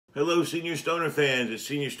Hello, Senior Stoner fans. It's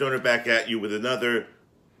Senior Stoner back at you with another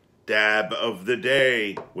dab of the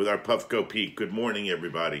day with our Puffco Peak. Good morning,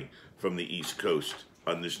 everybody, from the East Coast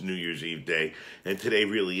on this New Year's Eve day. And today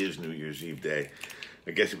really is New Year's Eve day.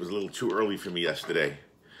 I guess it was a little too early for me yesterday.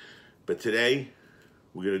 But today,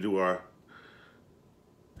 we're going to do our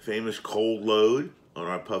famous cold load on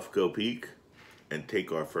our Puffco Peak and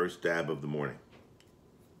take our first dab of the morning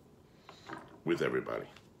with everybody.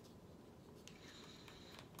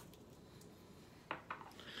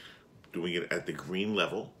 Doing it at the green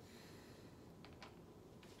level.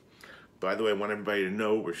 By the way, I want everybody to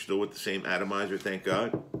know we're still with the same atomizer, thank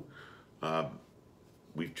God.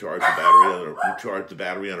 We've charged the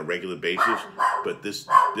battery on a regular basis, but this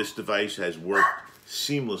device has worked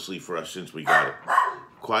seamlessly for us since we got it.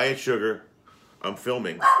 Quiet sugar, I'm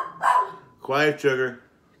filming. Quiet sugar,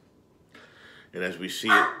 and as we see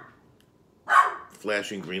it,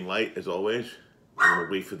 flashing green light as always, and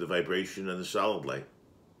we'll wait for the vibration and the solid light.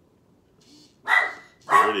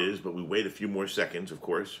 There it is, but we wait a few more seconds, of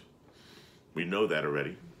course. We know that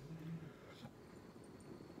already.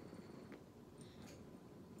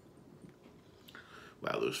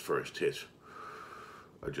 Wow, those first hits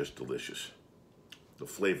are just delicious. The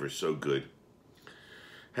flavor is so good.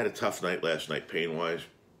 Had a tough night last night, pain-wise,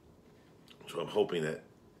 so I'm hoping that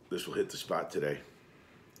this will hit the spot today.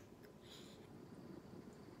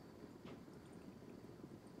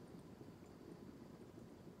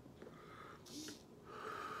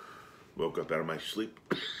 Woke up out of my sleep.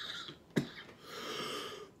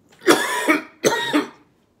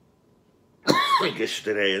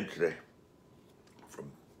 Yesterday and today.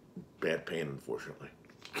 From bad pain, unfortunately.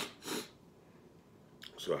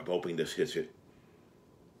 So I'm hoping this hits it.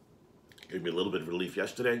 Gave me a little bit of relief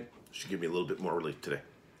yesterday. Should give me a little bit more relief today.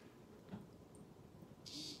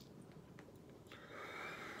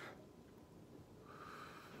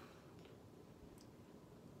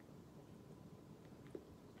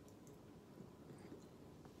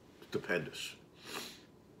 Stupendous.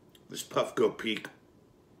 This Puffco Peak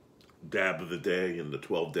dab of the day and the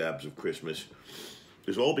 12 dabs of Christmas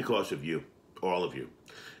is all because of you, all of you.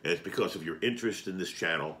 And it's because of your interest in this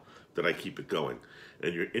channel that I keep it going.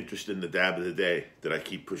 And your interest in the dab of the day that I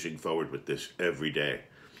keep pushing forward with this every day.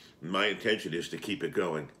 My intention is to keep it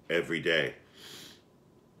going every day.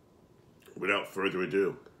 Without further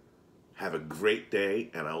ado, have a great day,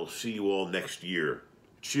 and I will see you all next year.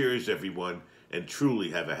 Cheers, everyone, and truly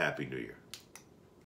have a Happy New Year.